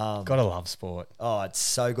 gotta love sport. Oh, it's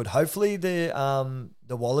so good. Hopefully the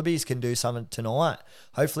Wallabies can do something tonight.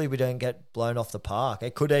 Hopefully we don't get blown off the park.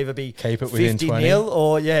 It could either be keep it within 20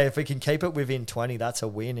 or if we can keep it within 20, that's a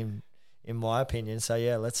win in my opinion. So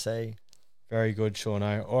let's see. Very good,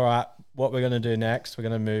 Shauno. All right, what we're going to do next, we're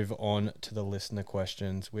going to move on to the listener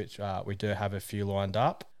questions, which we do have a few lined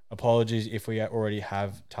up. Apologies if we already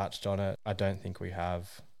have touched on it. I don't think we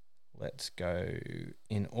have. Let's go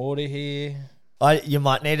in order here. You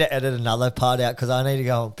might need to edit another part out because I need to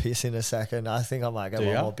go and piss in a second. I think I might get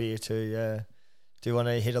one more beer too, yeah. Do you want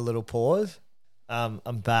to hit a little pause? I'm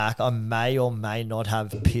back. I may or may not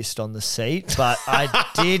have pissed on the seat, but I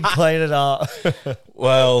did clean it up.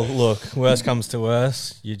 Well, look, worst comes to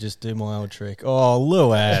worst, you just do my old trick. Oh,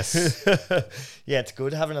 Lewis. Yeah, it's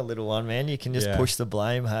good having a little one, man. You can just push the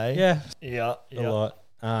blame, hey? Yeah. A lot.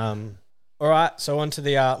 All right, so on to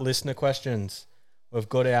the listener questions. We've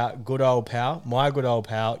got our good old pal, my good old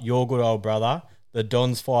pal, your good old brother, the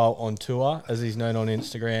Don's File on tour, as he's known on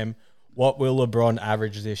Instagram. What will LeBron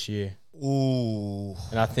average this year? Ooh.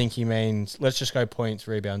 And I think he means, let's just go points,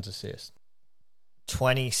 rebounds, assists.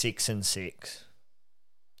 26 and 6.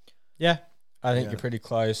 Yeah, I think you're pretty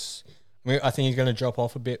close. I think he's going to drop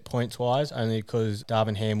off a bit points-wise, only because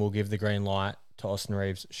Darvin Ham will give the green light to Austin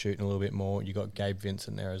Reeves shooting a little bit more. You got Gabe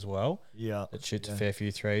Vincent there as well. Yeah. That shoots a fair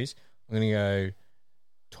few threes. I'm going to go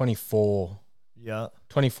 24. Yeah.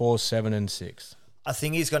 24, 7 and 6. I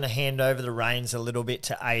think he's going to hand over the reins a little bit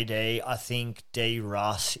to AD. I think D.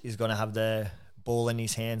 Russ is going to have the ball in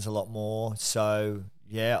his hands a lot more. So,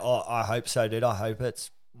 I hope so, dude. I hope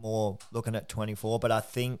it's more looking at 24. But I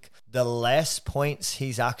think the less points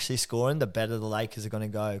he's actually scoring, the better the Lakers are going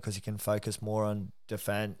to go because he can focus more on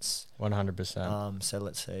defense. 100%. So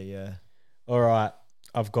let's see, All right.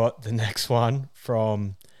 I've got the next one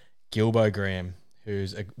from Gilbo Graham,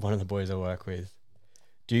 who's one of the boys I work with.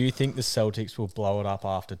 Do you think the Celtics will blow it up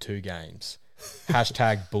after 2 games?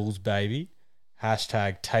 # Bulls baby.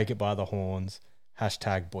 # take it by the horns.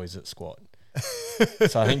 # boys at squat.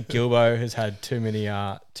 So I think Gilbo has had too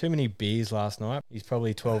many beers last night. He's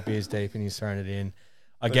probably 12 beers deep and he's thrown it in.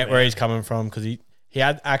 I get where he's coming from because he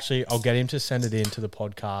had actually, I'll get him to send it in to the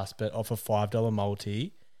podcast, but off a $5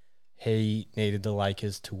 multi, he needed the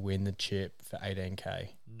Lakers to win the chip for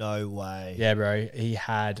 $18K. No way. Yeah, bro. He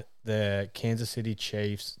had the Kansas City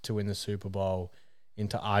Chiefs to win the Super Bowl,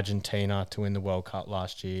 into Argentina to win the World Cup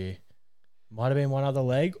last year. Might have been one other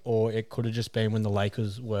leg, or it could have just been when the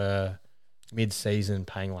Lakers were mid-season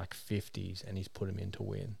paying like 50s and he's put him in to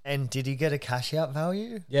win. And did he get a cash out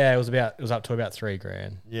value? Yeah, it was up to about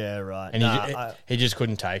 $3,000. Yeah, right. And he just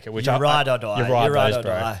couldn't take it. Which you're right or die. You're right or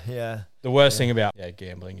die. Yeah. The worst thing about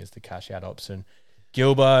gambling is the cash out option.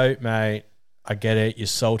 Gilbo, mate, I get it. You're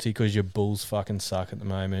salty because your Bulls fucking suck at the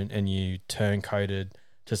moment and you turncoated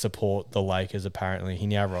to support the Lakers apparently. He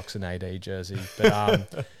now rocks an AD jersey.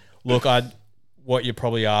 But look, what you're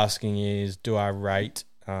probably asking is, do I rate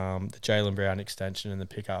the Jaylen Brown extension and the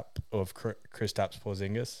pickup of Kristaps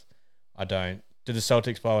Porzingis? I don't. Do the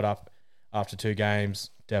Celtics blow it up after 2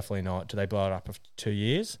 games? Definitely not. Do they blow it up after 2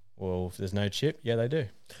 years? Well, if there's no chip, yeah, they do.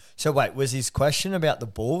 So wait, was his question about the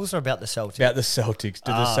Bulls or about the Celtics? About the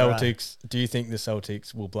Celtics. Do you think the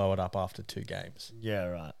Celtics will blow it up after 2 games? Yeah,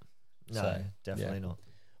 right. No, definitely not.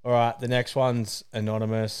 All right, the next one's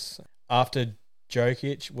anonymous. After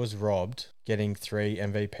Jokic was robbed, getting 3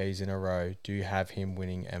 MVPs in a row, do you have him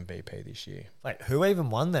winning MVP this year? Wait, who even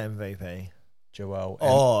won the MVP? Joel.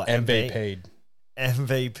 Oh, MVP'd.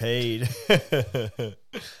 MVP'd.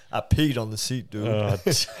 I peed on the seat, dude.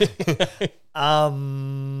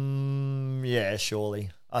 Yeah, surely.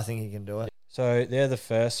 I think he can do it. So they're the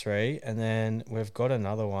first three, and then we've got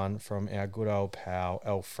another one from our good old pal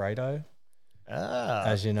Alfredo.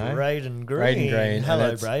 As you know, Braden Green.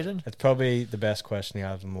 Hello, Braden. It's probably the best question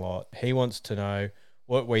out of them a lot. He wants to know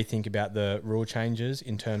what we think about the rule changes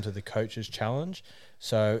in terms of the coaches' challenge.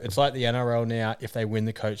 So it's like the NRL now. If they win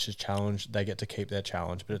the coaches' challenge, they get to keep their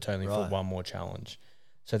challenge, but it's only for one more challenge.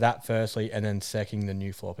 So that firstly, and then second, the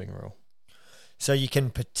new flopping rule. So you can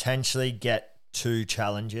potentially get 2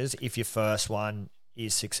 challenges if your first one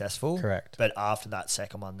is successful. Correct. But after that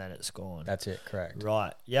second one, then it's gone. That's it. Correct.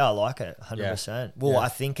 Right. Yeah, I like it. 100%. Yeah. Well, I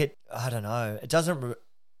think I don't know. It doesn't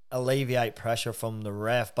alleviate pressure from the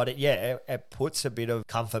ref, but it puts a bit of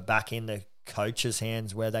comfort back in the coach's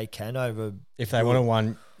hands where they can over. If they want to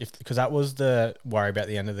win, because that was the worry about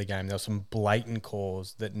the end of the game. There were some blatant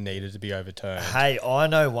calls that needed to be overturned. Hey, I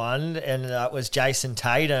know one, and that was Jason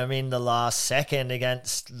Tatum in the last second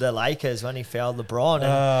against the Lakers when he fouled LeBron.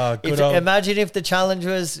 And imagine if the challenge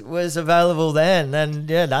was available then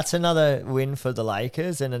yeah, that's another win for the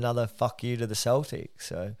Lakers and another fuck you to the Celtics.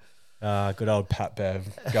 So. Good old Pat Bev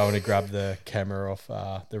going to grab the camera off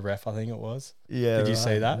the ref, I think it was. Yeah. Did you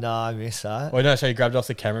see that? No, I missed that. Well, no, so he grabbed off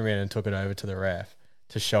the cameraman and took it over to the ref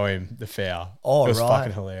to show him the foul. Oh, it was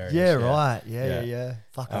fucking hilarious. Yeah, right. Yeah.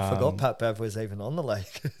 Fuck, I forgot Pat Bev was even on the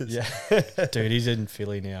Lakers. Yeah. Dude, he's in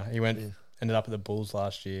Philly now. He ended up at the Bulls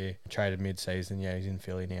last year, traded mid-season. Yeah, he's in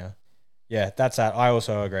Philly now. Yeah, that's that. I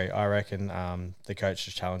also agree. I reckon the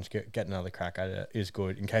coach's challenge, get another crack at it, is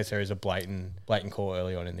good in case there is a blatant call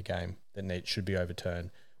early on in the game that should be overturned,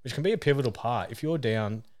 which can be a pivotal part. If you're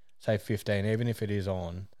down, say, 15, even if it is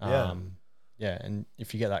on, and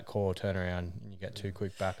if you get that call, turn around and you get 2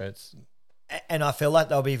 quick buckets. And I feel like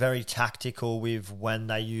they'll be very tactical with when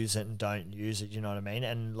they use it and don't use it, you know what I mean?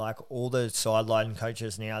 And like all the sideline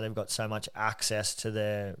coaches now, they've got so much access to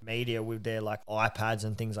their media with their like iPads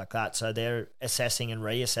and things like that. So they're assessing and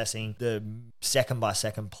reassessing the second by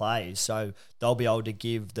second plays. So they'll be able to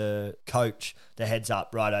give the coach the heads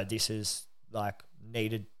up, righto, this is like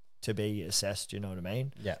needed to be assessed, you know what I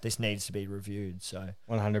mean? Yeah. This needs to be reviewed, so.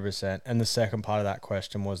 100%. And the second part of that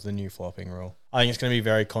question was the new flopping rule. I think it's going to be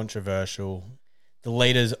very controversial. The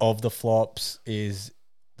leaders of the flops is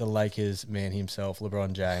the Lakers man himself,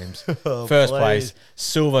 LeBron James. First place,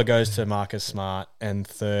 silver goes to Marcus Smart, and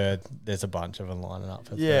third, there's a bunch of them lining up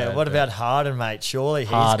for third. Yeah, what about Harden, mate? Surely he's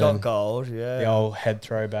got gold. Yeah, the old head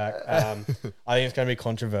throwback. I think it's going to be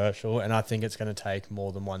controversial, and I think it's going to take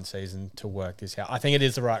more than one season to work this out. I think it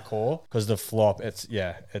is the right call because the flop, it's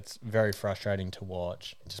very frustrating to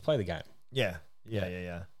watch. Just play the game. Yeah.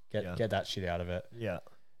 Get that shit out of it. Yeah.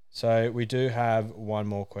 So we do have one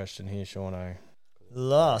more question here, Shauno.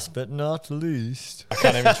 Last but not least. I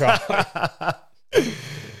can't even try.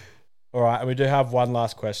 All right, and we do have one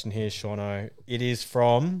last question here, Shauno. It is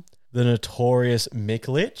from the notorious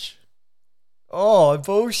Mikulich. Oh,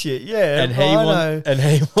 bullshit. Yeah. And he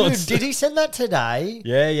wants... Dude, did he send that today?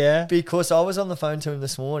 Yeah. Because I was on the phone to him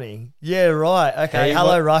this morning. Yeah, right. Okay.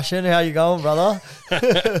 Hello, Russian. How you going, brother?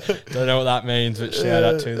 Don't know what that means, but shout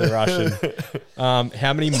out to the Russian.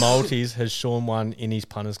 How many multis has Shaun won in his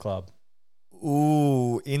punters club?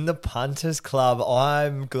 Ooh, in the punters club,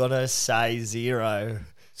 I'm going to say 0.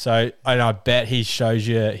 So, and I bet he shows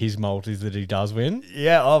you his multis that he does win.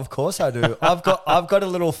 Yeah, of course I do. I've got a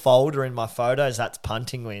little folder in my photos that's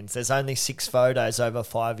punting wins. There's only 6 photos over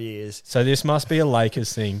 5 years. So this must be a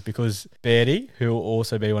Lakers thing because Betty, who will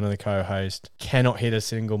also be one of the co-hosts, cannot hit a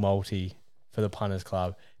single multi for the punters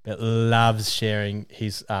club, but loves sharing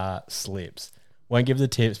his slips. Won't give the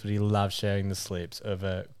tips, but he loves sharing the slips of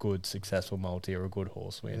a good, successful multi or a good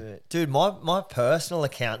horse win. Yeah. Dude, my personal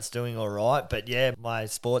account's doing all right, but yeah, my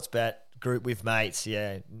sports bet group with mates,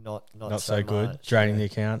 yeah, not so good. Much, draining the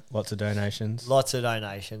account, lots of donations.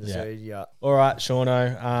 Dude, yeah. All right,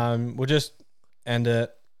 Shauno, we'll just end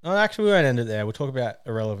it. Oh, actually, we won't end it there. We'll talk about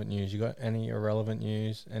irrelevant news. You got any irrelevant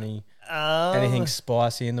news? Anything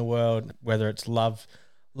spicy in the world, whether it's love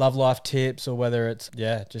life tips or whether it's,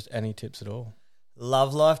 just any tips at all?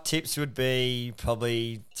 Love life tips would be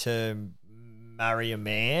probably to marry a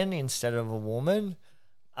man instead of a woman.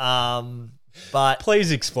 But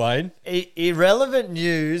please explain. Irrelevant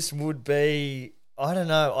news would be, I don't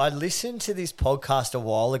know. I listened to this podcast a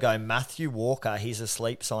while ago. Matthew Walker, he's a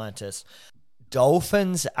sleep scientist.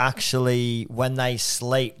 Dolphins actually, when they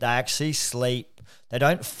sleep, they actually sleep they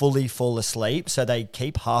don't fully fall asleep, so they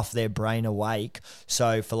keep half their brain awake.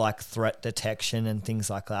 So for like threat detection and things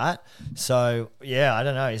like that. So yeah, I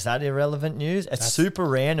don't know. Is that irrelevant news? It's super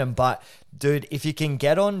random, but dude, if you can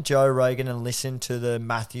get on Joe Rogan and listen to the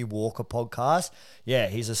Matthew Walker podcast, yeah,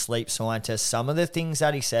 he's a sleep scientist. Some of the things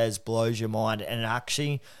that he says blows your mind, and it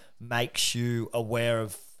actually makes you aware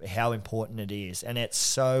of how important it is. And it's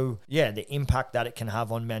so, the impact that it can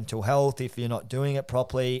have on mental health if you're not doing it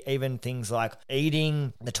properly. Even things like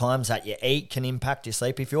eating, the times that you eat can impact your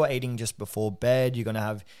sleep. If you're eating just before bed, you're going to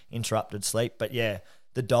have interrupted sleep. But yeah,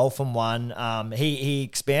 the dolphin one, he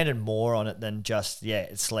expanded more on it than just,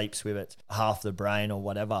 it sleeps with it half the brain or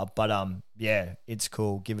whatever. But it's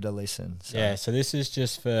cool. Give it a listen. So this is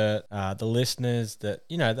just for the listeners that,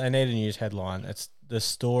 they need a news headline. It's the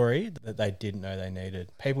story that they didn't know they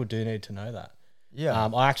needed. People do need to know that. Yeah.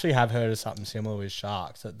 I actually have heard of something similar with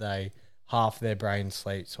sharks, that half their brain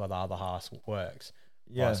sleeps while the other half works.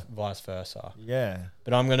 Yeah. Vice versa. Yeah.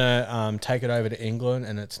 But I'm going to take it over to England,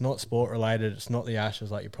 and it's not sport related. It's not the Ashes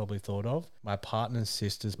like you probably thought of. My partner's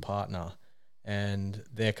sister's partner, and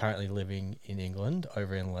they're currently living in England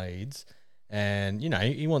over in Leeds. And,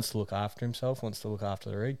 he wants to look after himself, wants to look after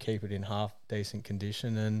the rig, keep it in half decent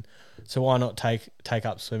condition. And so why not take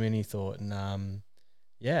up swimming, he thought. And,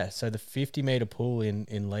 so the 50-metre pool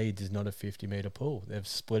in Leeds is not a 50-metre pool. They've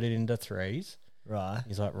split it into threes. Right.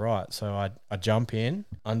 He's like, right. So I jump in,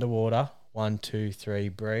 underwater, 1, 2, 3,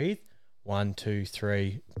 breathe, 1, 2,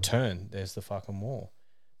 3, turn. There's the fucking wall.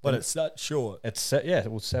 But it's that short. It's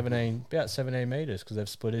about 17 meters because they've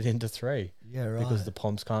split it into 3. Yeah, right. Because the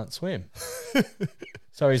Poms can't swim.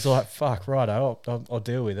 So he's like, fuck, right, I'll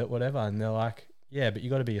deal with it, whatever. And they're like, yeah, but you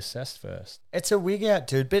got to be assessed first. It's a wig out,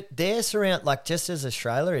 dude. But they're surrounded, like just as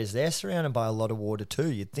Australia is, they're surrounded by a lot of water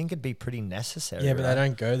too. You'd think it'd be pretty necessary. Yeah, but they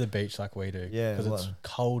don't go to the beach like we do. Yeah, because it's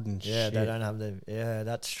cold and shit. Yeah, they don't have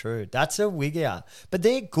that's true. That's a wig out. But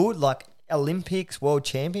they're good, like Olympics, World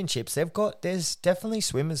Championships. There's definitely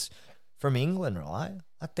swimmers from England, right?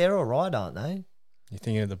 Like they're all right, aren't they? You're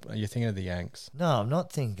thinking of the Yanks. No, I'm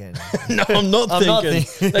not thinking. No, I'm not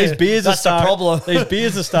thinking. These beers That's the problem. These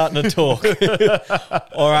beers are starting to talk.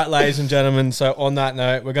 All right, ladies and gentlemen. So on that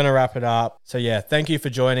note, we're going to wrap it up. So yeah, thank you for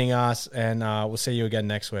joining us, and we'll see you again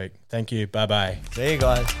next week. Thank you. Bye bye. See you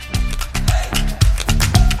guys.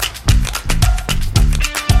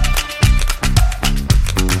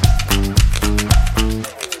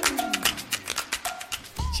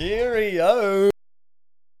 Cheerio.